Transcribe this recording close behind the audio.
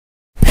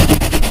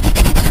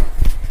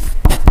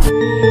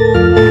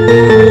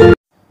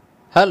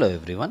Hello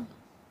everyone,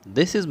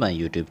 this is my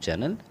YouTube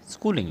channel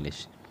school English.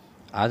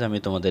 আজ আমি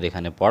তোমাদের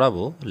এখানে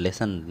পড়াবো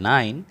lesson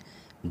 9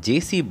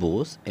 JC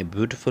Bose a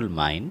beautiful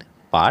mind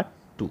part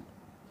 2।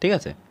 ঠিক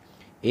আছে,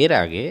 এর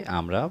আগে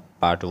আমরা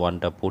পার্ট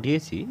 1টা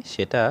পড়িয়েছি,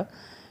 সেটা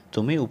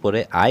তুমি উপরে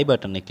আই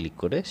বাটনে ক্লিক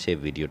করে সে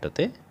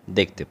ভিডিওটাতে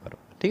দেখতে পারো।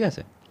 ঠিক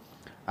আছে,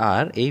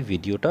 আর এই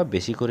ভিডিওটা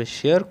বেশি করে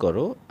শেয়ার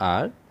করো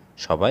আর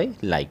সবাই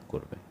লাইক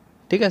করবে।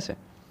 ঠিক আছে,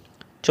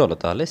 চলো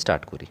তাহলে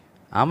স্টার্ট করি।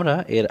 আমরা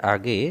এর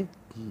আগে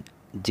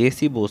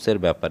জেসি বোসের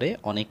ব্যাপারে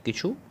অনেক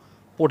কিছু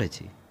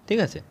পড়েছি। ঠিক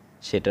আছে,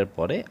 সেটার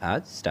পরে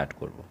আজ স্টার্ট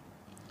করব।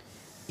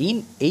 In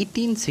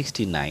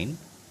 1869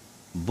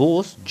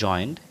 Bose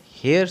joined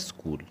hair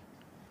school.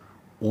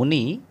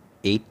 উনি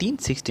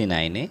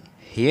 1869-এ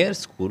হেয়ার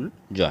স্কুল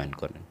জয়েন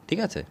করেন। ঠিক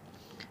আছে,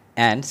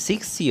 and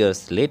 6 years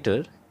later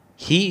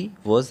he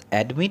was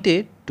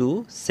admitted to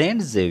Saint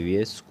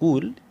Xavier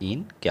school in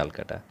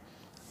Calcutta.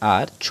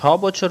 আর 6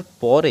 বছর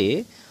পরে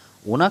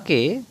ওনাকে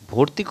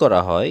ভর্তি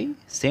করা হয়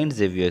সেন্ট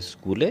জেভিয়ার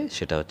স্কুলে,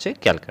 সেটা হচ্ছে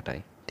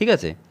ক্যালকাটায়। ঠিক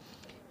আছে,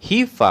 হি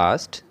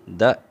first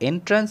the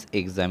entrance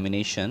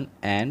examination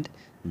and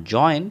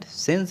joint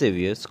Saint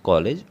Xavier's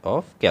college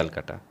of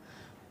Calcutta.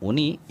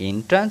 উনি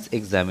এন্ট্রান্স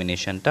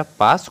এক্সামিনেশনটা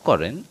পাস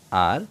করেন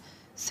আর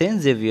সেন্ট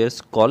জেভিয়ার্স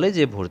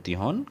কলেজে ভর্তি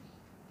হন।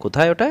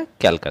 কোথায় ওটা?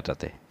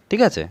 ক্যালকাটাতে।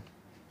 ঠিক আছে,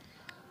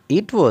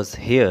 ইট ওয়াজ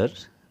hair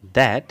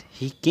that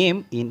he came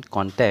in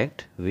contact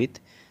with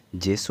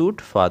জেসুট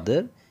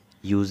father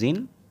Eugene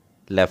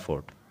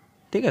ল্যাফোর্ড।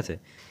 ঠিক আছে,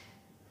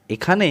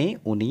 এখানেই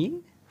উনি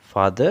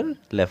ফাদার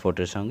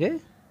ল্যাফোর্ডের সঙ্গে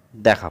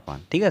দেখা পান।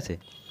 ঠিক আছে,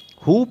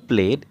 হু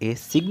played a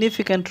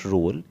significant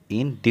role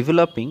in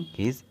developing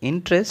his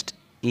interest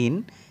in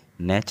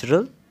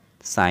natural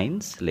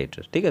science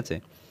letter. ঠিক আছে,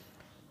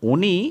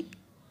 উনি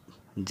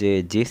যে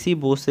জেসি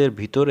বোসের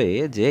ভিতরে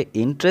যে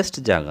ইন্টারেস্ট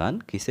জাগান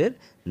কিসের?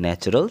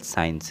 ন্যাচারাল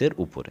সায়েন্সের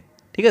উপরে।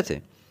 ঠিক আছে,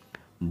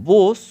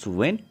 Bose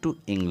went to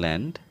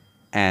England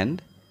and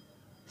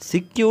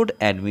secured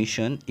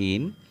admission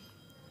in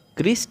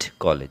ক্রিস্ট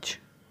college.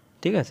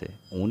 ঠিক আছে,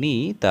 উনি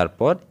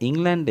তারপর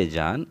ইংল্যান্ডে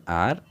যান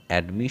আর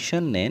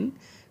অ্যাডমিশন নেন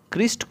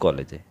ক্রিস্ট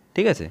কলেজে।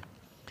 ঠিক আছে,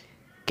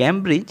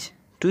 Cambridge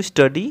to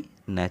study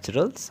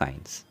natural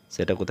science,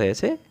 সেটা কোথায়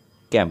আছে?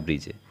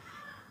 ক্যামব্রিজে।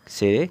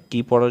 সে কি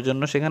পড়ার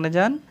জন্য সেখানে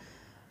যান?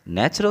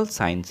 ন্যাচারাল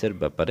সায়েন্সের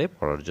ব্যাপারে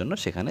পড়ার জন্য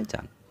সেখানে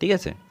যান। ঠিক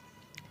আছে,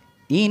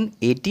 in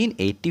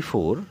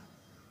 1884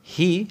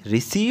 he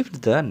received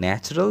the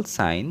natural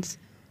science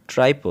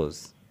ট্রাইপোজ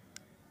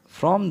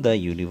from the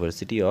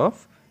university of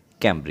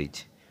Cambridge.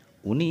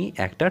 উনি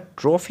একটা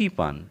ট্রফি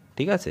পান।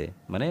 ঠিক আছে,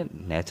 মানে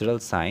ন্যাচারাল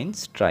সায়েন্স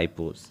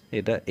ট্রাইপোজ,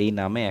 এটা এই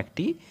নামে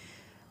একটি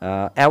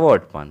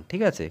অ্যাওয়ার্ড পান।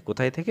 ঠিক আছে,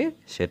 কোথায় থেকে?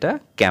 সেটা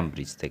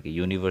ক্যামব্রিজ থেকে,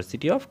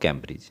 university of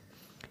Cambridge.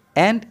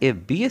 And a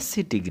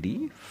BSc degree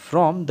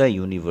from the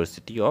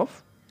university of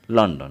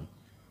London.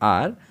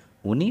 আর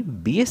উনি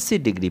বিএসসি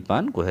ডিগ্রি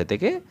পান কোথায়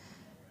থেকে?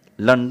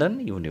 লন্ডন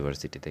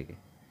ইউনিভার্সিটি থেকে।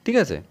 ঠিক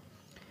আছে,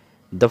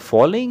 the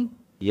following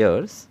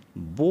years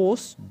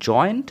Bose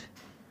joint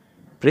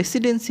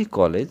Presidency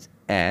college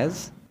as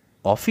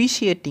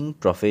অফিশিয়েটিং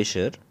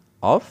professor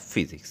of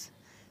physics.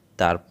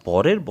 তার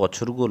পরের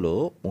বছরগুলো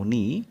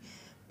উনি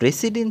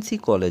প্রেসিডেন্সি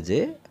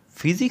কলেজে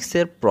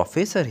ফিজিক্সের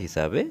প্রফেসর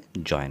হিসাবে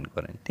জয়েন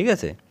করেন। ঠিক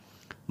আছে,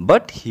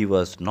 but he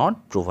was not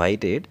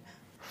provided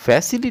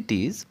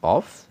facilities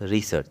of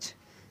research.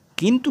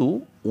 কিন্তু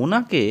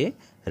ওনাকে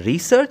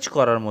রিসার্চ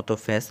করার মতো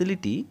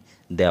ফ্যাসিলিটি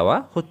দেওয়া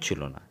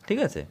হচ্ছিল না। ঠিক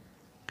আছে,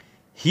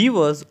 হি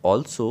was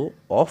also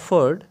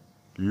offered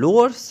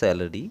lower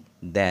salary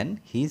than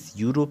his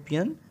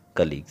European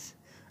colleagues.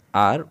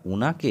 আর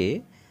ওনাকে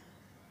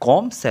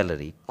কম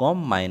স্যালারি, কম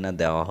মাইনা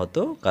দেওয়া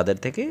হতো কাদের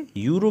থেকে?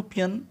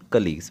 ইউরোপিয়ান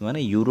কালিগস, মানে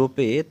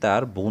ইউরোপে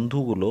তার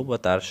বন্ধুগুলো বা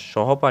তার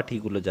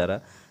সহপাঠীগুলো যারা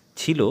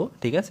ছিল,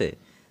 ঠিক আছে,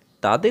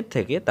 তাদের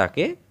থেকে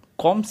তাকে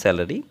কম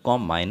স্যালারি, কম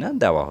মাইনা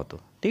দেওয়া হতো।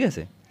 ঠিক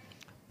আছে,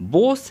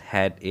 Bose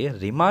had a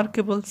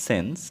remarkable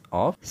sense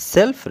of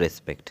self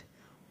respect.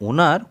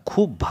 ওনার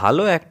খুব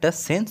ভালো একটা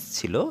সেন্স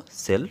ছিল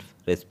সেলফ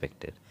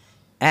রেসপেক্টের।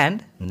 And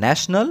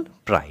national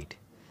pride.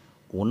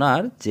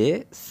 ওনার যে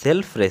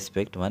সেলফ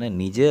রেসপেক্ট মানে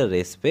নিজের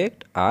রেসপেক্ট,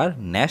 আর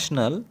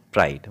ন্যাশনাল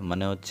প্রাইড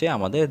মানে হচ্ছে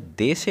আমাদের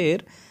দেশের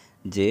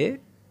যে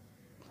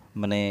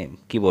মানে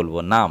কি বলবো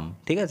নাম,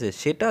 ঠিক আছে,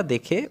 সেটা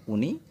দেখে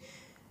উনি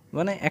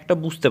মানে একটা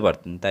বুঝতে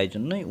পারতেন, তাই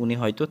জন্যই উনি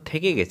হয়তো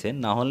থেকে গেছেন,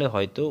 না হলে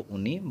হয়তো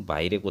উনি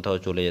বাইরে কোথাও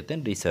চলে যেতেন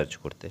রিসার্চ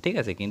করতে। ঠিক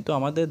আছে, কিন্তু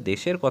আমাদের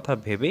দেশের কথা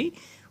ভেবেই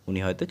উনি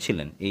হয়তো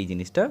ছিলেন, এই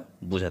জিনিসটা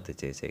বোঝাতে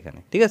চেয়েছে এখানে।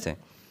 ঠিক আছে,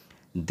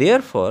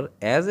 therefore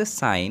as a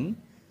sign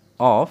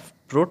of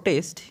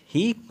protest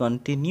he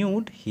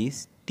continued his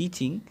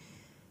teaching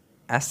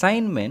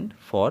assignment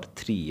for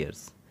 3 years।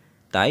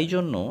 তাই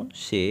জন্য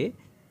সে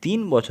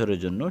 3 বছরের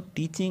জন্য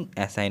টিচিং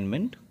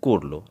অ্যাসাইনমেন্ট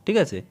করলো। ঠিক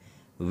আছে,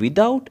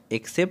 উইদাউট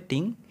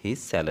অ্যাকসেপ্টিং হিজ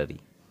স্যালারি,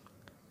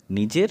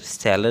 নিজের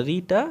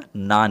স্যালারিটা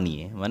না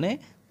নিয়ে, মানে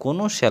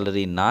কোনো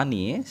স্যালারি না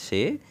নিয়ে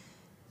সে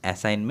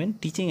অ্যাসাইনমেন্ট,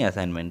 টিচিং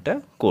অ্যাসাইনমেন্টটা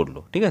করলো।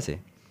 ঠিক আছে,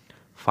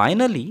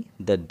 finally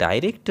the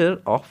director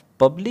of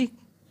public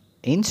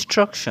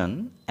instruction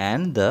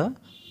and the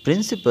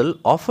principal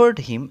offered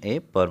him a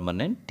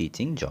permanent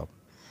teaching job.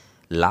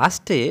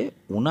 লাস্টে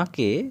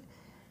ওনাকে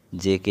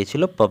যে কে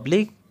ছিল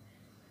পাবলিক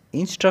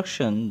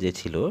ইনস্ট্রাকশন যে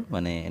ছিল,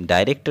 মানে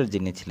ডাইরেক্টর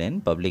যিনি ছিলেন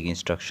পাবলিক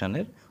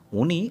ইনস্ট্রাকশনের,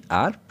 উনি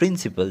আর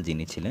প্রিন্সিপাল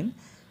যিনি ছিলেন,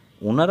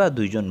 ওনারা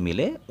দুইজন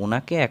মিলে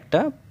ওনাকে একটা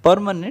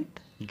পার্মানেন্ট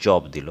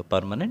জব দিল,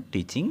 পার্মানেন্ট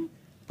টিচিং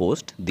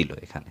পোস্ট দিল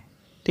এখানে।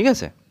 ঠিক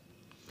আছে,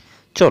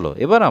 চলো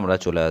এবার আমরা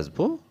চলে আসব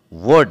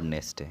word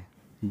নেস্টে।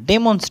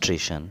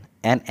 Demonstration,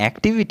 an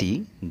activity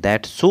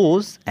that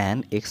shows and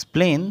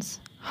explains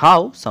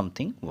how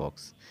something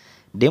works.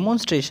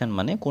 Demonstration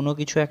মানে কোনো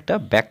কিছু একটা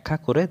ব্যাখ্যা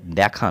করে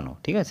দেখানো।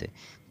 ঠিক আছে,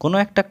 কোনো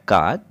একটা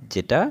কাজ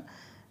যেটা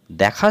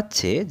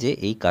দেখাচ্ছে যে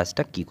এই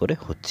কাজটা কি করে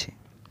হচ্ছে।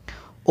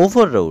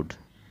 ওভাররাউড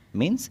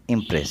মিন্স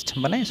ইমপ্রেসড,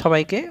 মানে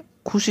সবাইকে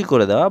খুশি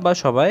করে দেওয়া বা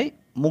সবাই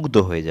মুগ্ধ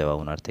হয়ে যাওয়া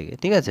ওনার থেকে।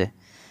 ঠিক আছে,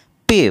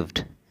 paved,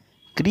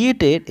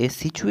 created a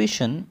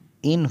situation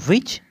in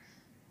which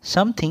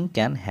something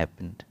can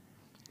happen.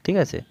 ঠিক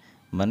আছে,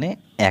 মানে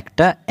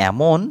একটা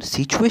এমন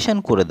সিচুয়েশান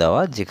করে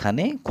দেওয়া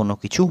যেখানে কোনো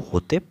কিছু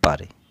হতে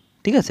পারে।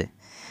 ঠিক আছে,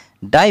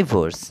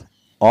 ডাইভার্স,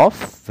 অফ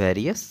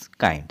ভ্যারিয়াস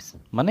কাইন্ডস,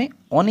 মানে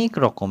অনেক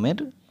রকমের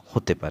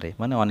হতে পারে,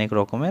 মানে অনেক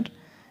রকমের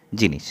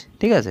জিনিস।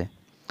 ঠিক আছে,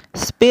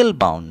 spell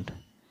bound,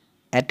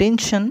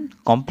 attention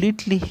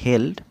completely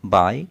held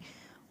by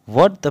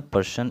what the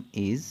person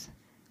is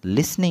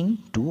listening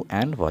to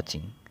and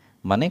watching,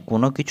 মানে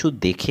কোনো কিছু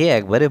দেখে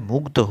একবারে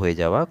মুগ্ধ হয়ে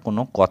যাওয়া,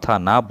 কোনো কথা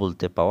না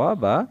বলতে পাওয়া,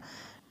 বা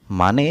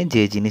মানে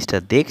যে জিনিসটা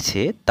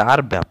দেখছে তার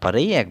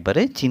ব্যাপারেই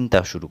একবারে চিন্তা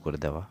শুরু করে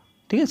দেওয়া।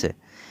 ঠিক আছে,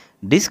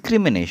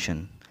 discrimination,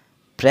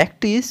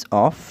 practice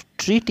of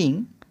treating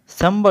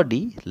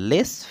somebody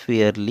less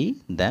fairly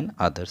than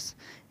others,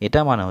 এটা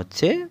মানে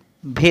হচ্ছে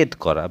ভেদ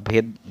করা,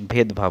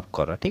 ভেদভাব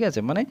করা। ঠিক আছে,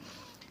 মানে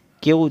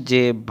কেউ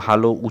যে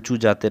ভালো উঁচু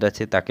জাতের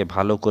আছে তাকে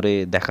ভালো করে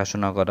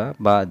দেখাশোনা করা,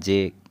 বা যে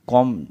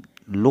কম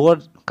লোয়ার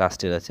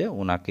কাস্টের আছে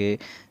ওনাকে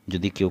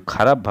যদি কেউ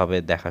খারাপভাবে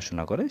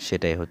দেখাশোনা করে,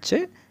 সেটাই হচ্ছে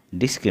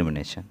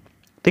ডিসক্রিমিনেশন।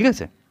 ঠিক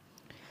আছে,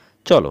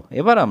 চলো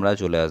এবার আমরা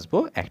চলে আসবো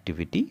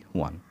activity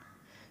 1,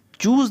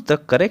 choose the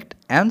correct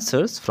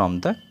answers from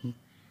the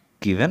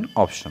given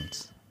options.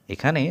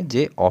 এখানে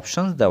যে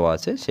অপশনস দেওয়া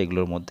আছে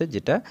সেগুলোর মধ্যে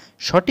যেটা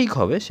সঠিক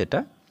হবে সেটা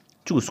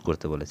চুজ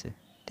করতে বলেছে।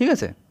 ঠিক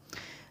আছে,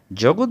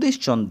 Jagadish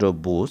Chandra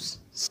Bose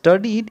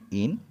studied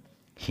in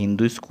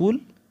Hindu school,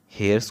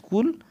 hair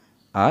school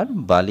R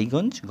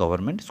Ballygunge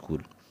government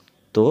school.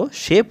 তো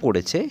সে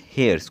পড়েছে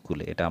হেয়ার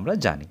স্কুলে, এটা আমরা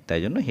জানি, তাই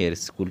জন্য হেয়ার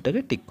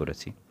স্কুলটাকে টিক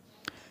করেছি।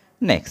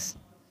 Next,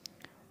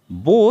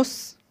 Bose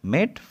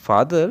mate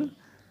father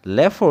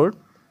লেফোর্ড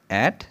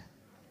at,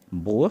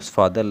 Bose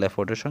father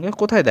লেফোর্ডের সঙ্গে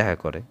কোথায় দেখা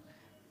করে,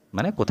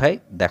 মানে কোথায়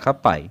দেখা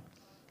পায়,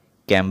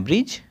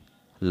 ক্যামব্রিজ,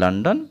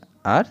 লন্ডন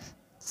আর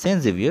সেন্ট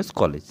জেভিয়ার্স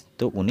কলেজ।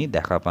 তো উনি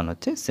দেখা পান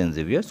হচ্ছে সেন্ট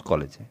জেভিয়ার্স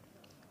কলেজে।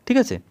 ঠিক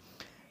আছে,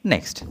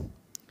 next,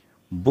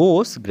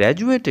 Bose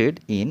graduated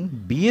in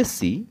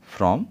BSc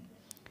from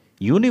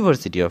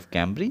university of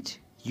Cambridge,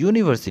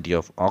 university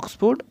of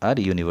Oxford R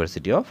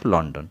university of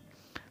London.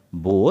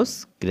 Bose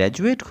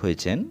graduate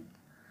হয়েছেন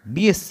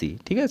বিএসসি,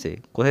 ঠিক আছে,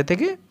 কোথায়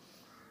থেকে,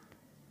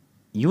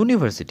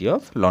 ইউনিভার্সিটি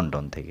অফ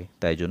লন্ডন থেকে,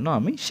 তাই জন্য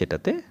আমি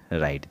সেটাতে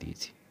রাইট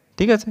দিয়েছি।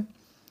 ঠিক আছে,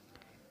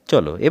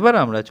 চলো এবার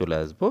আমরা চলে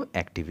আসবো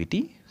activity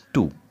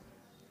 2,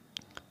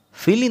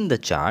 fill in the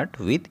chart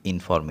with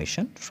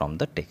information from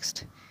the text.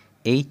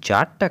 এই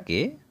চার্টটাকে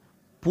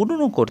পূর্ণ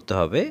করতে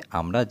হবে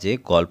আমরা যে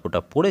গল্পটা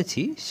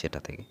পড়েছি সেটা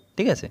থেকে।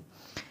 ঠিক আছে,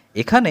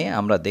 এখানে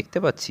আমরা দেখতে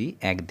পাচ্ছি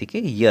একদিকে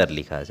ইয়ার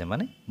লেখা আছে,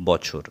 মানে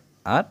বছর,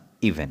 আর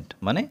ইভেন্ট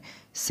মানে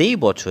সেই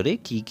বছরে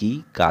কি কি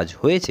কাজ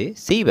হয়েছে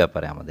সেই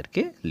ব্যাপারে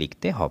আমাদেরকে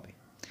লিখতে হবে।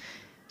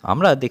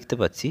 আমরা দেখতে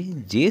পাচ্ছি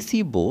J C.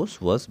 Bose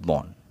was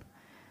born,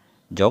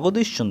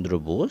 Jagadish Chandra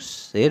Bose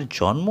এর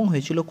জন্ম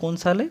হয়েছিল কোন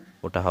সালে,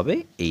 ওটা হবে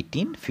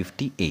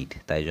 1858,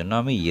 তাই জন্য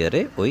আমি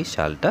ইয়ারে ওই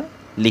সালটা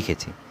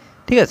লিখেছি।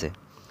 ঠিক আছে,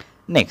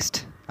 নেক্সট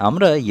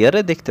আমরা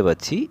ইয়ারে দেখতে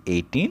পাচ্ছি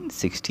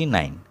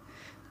 1869,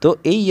 তো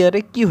এই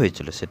ইয়ারে কি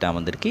হয়েছিল সেটা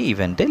আমাদেরকে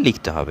ইভেন্টে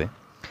লিখতে হবে।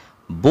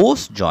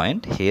 বোস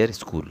জয়েন্ট হেয়ার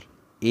স্কুল,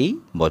 এই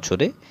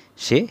বছরে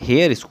সে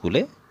হেয়ার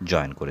স্কুলে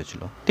জয়েন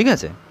করেছিল। ঠিক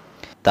আছে,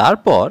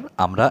 তারপর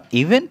আমরা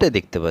ইভেন্টে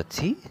দেখতে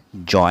পাচ্ছি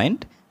জয়েন্ট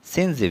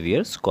সেন্ট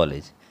জেভিয়ার্স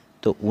কলেজ,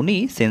 তো উনি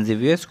সেন্ট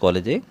জেভিয়ার্স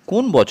কলেজে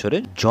কোন বছরে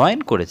জয়েন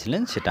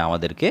করেছিলেন সেটা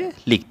আমাদেরকে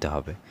লিখতে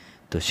হবে,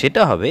 তো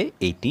সেটা হবে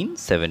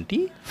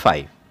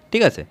 1875।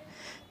 ঠিক আছে,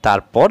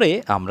 তারপরে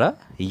আমরা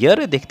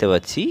ইয়ারে দেখতে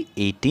পাচ্ছি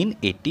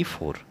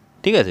 1884।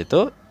 ঠিক আছে, তো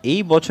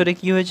এই বছরে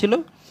কি হয়েছিল,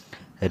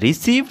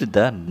 received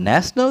the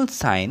national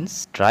science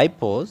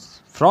ট্রাইপজ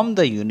from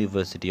the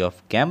university of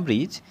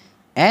Cambridge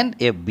and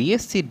a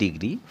BSc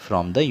degree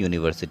from the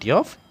university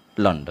of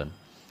London.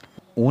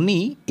 উনি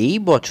এই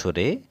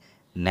বছরে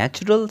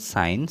ন্যাচুরাল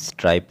সায়েন্স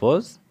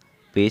ট্রাইপজ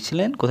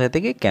পেয়েছিলেন কোথায়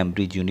থেকে,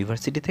 ক্যামব্রিজ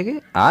ইউনিভার্সিটি থেকে,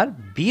 আর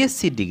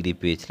বিএসসি ডিগ্রি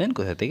পেয়েছিলেন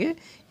কোথা থেকে,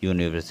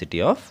 ইউনিভার্সিটি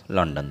অফ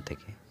লন্ডন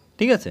থেকে।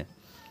 ঠিক আছে,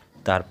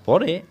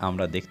 তারপরে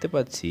আমরা দেখতে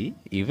পাচ্ছি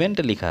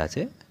ইভেন্টে লেখা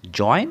আছে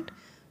জয়েন্ট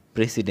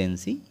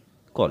প্রেসিডেন্সি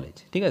কলেজ।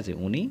 ঠিক আছে,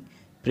 উনি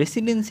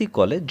প্রেসিডেন্সি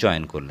কলেজ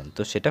জয়েন করলেন,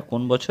 তো সেটা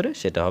কোন বছরে,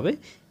 সেটা হবে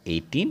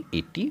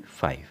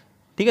 1885।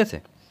 ঠিক আছে,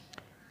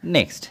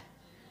 next,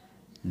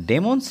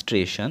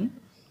 demonstration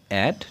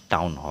at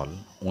town hall,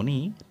 উনি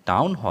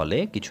টাউন হলে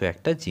কিছু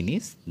একটা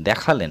জিনিস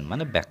দেখালেন,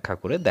 মানে ব্যাখ্যা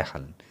করে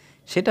দেখালেন।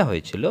 সেটা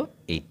হয়েছিল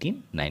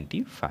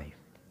 1895।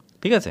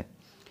 ঠিক আছে,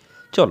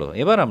 চলো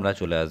এবার আমরা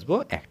চলে আসবো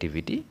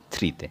activity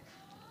 3তে।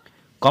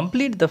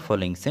 Complete the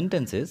following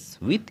sentences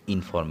with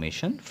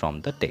information from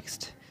the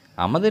text.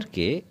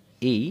 আমাদেরকে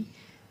এই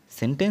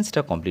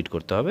সেন্টেন্সটা কমপ্লিট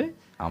করতে হবে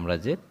আমরা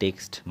যে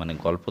টেক্সট মানে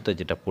গল্পতে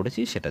যেটা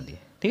পড়েছি সেটা দিয়ে।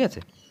 ঠিক আছে,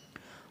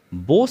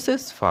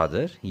 Bose's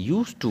father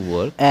use to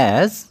work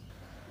as,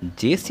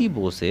 JC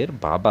বোসের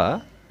বাবা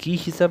কী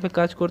হিসাবে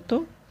কাজ করতো?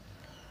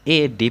 এ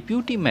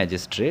deputy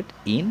magistrate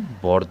in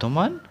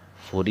Bardhaman,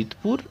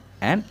 Faridpur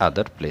and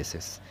other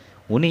places.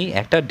 উনি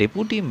একটা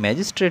ডেপুটি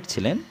ম্যাজিস্ট্রেট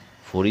ছিলেন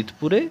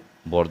ফরিদপুরে,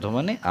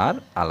 বর্ধমানে আর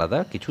আলাদা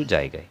কিছু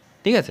জায়গায়।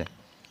 ঠিক আছে,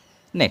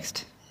 নেক্সট,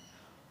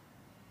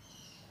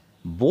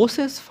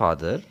 বোসেস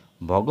ফাদার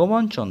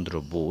ভগবান Chandra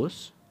Bose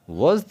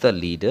was the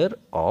leader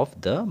of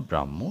the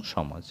ব্রাহ্ম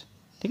সমাজ।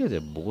 ঠিক আছে,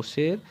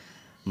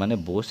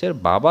 বোসের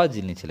বাবা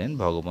যিনি ছিলেন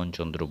ভগবান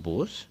চন্দ্র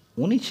বোস,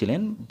 উনি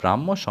ছিলেন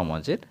ব্রাহ্ম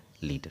সমাজের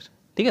লিডার।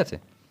 ঠিক আছে,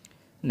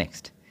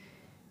 next,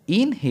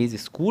 in his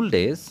school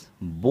days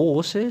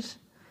Bose's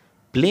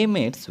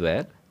প্লেমেটস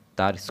wire,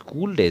 তার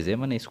স্কুল ডেজে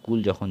মানে স্কুল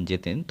যখন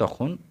যেতেন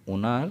তখন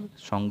ওনার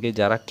সঙ্গে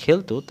যারা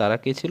খেলতো তারা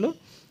কে ছিল?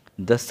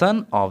 The son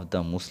of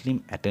the Muslim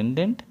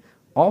attendant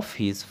of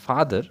his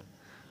father,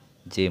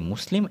 যে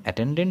মুসলিম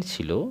অ্যাটেন্ডেন্ট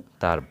ছিল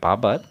তার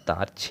বাবার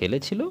তার ছেলে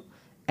ছিল,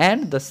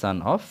 and the son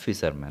of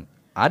fisherman,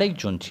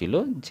 আরেকজন ছিল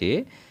যে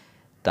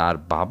তার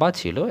বাবা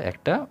ছিল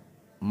একটা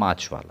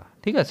মাছওয়ালা।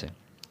 ঠিক আছে,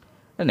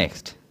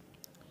 next,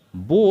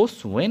 Bose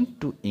went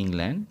to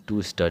England to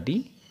study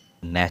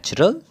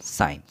natural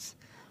science.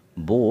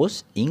 Bose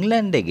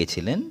ইংল্যান্ডে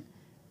গেছিলেন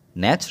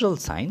ন্যাচারাল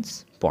সায়েন্স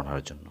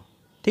পড়ার জন্য।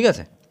 ঠিক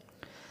আছে,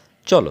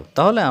 চলো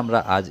তাহলে আমরা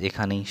আজ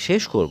এখানেই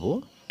শেষ করব।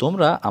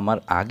 তোমরা আমার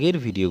আগের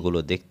ভিডিওগুলো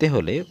দেখতে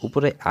হলে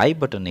উপরে আই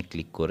বাটনে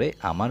ক্লিক করে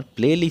আমার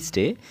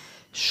প্লেলিস্টে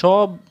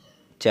সব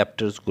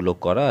চ্যাপ্টার্সগুলো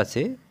করা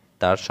আছে,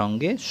 তার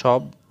সঙ্গে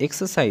সব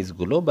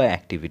এক্সারসাইজগুলো বা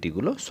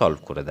অ্যাক্টিভিটিগুলো সলভ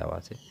করে দেওয়া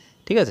আছে।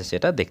 ঠিক আছে,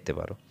 সেটা দেখতে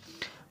পারো।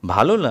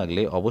 ভালো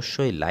লাগলে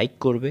অবশ্যই লাইক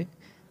করবে,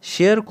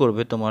 শেয়ার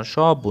করবে তোমার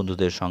সব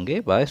বন্ধুদের সঙ্গে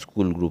বা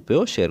স্কুল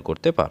গ্রুপেও শেয়ার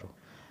করতে পারো।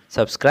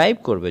 সাবস্ক্রাইব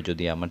করবে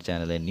যদি আমার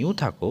চ্যানেলে নিউ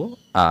থাকো,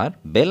 আর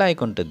বেল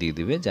আইকনটা দিয়ে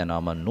দিবে যেন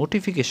আমার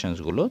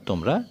নোটিফিকেশানসগুলো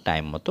তোমরা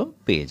টাইম মতো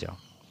পেয়ে যাও।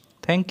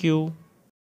 Thank you.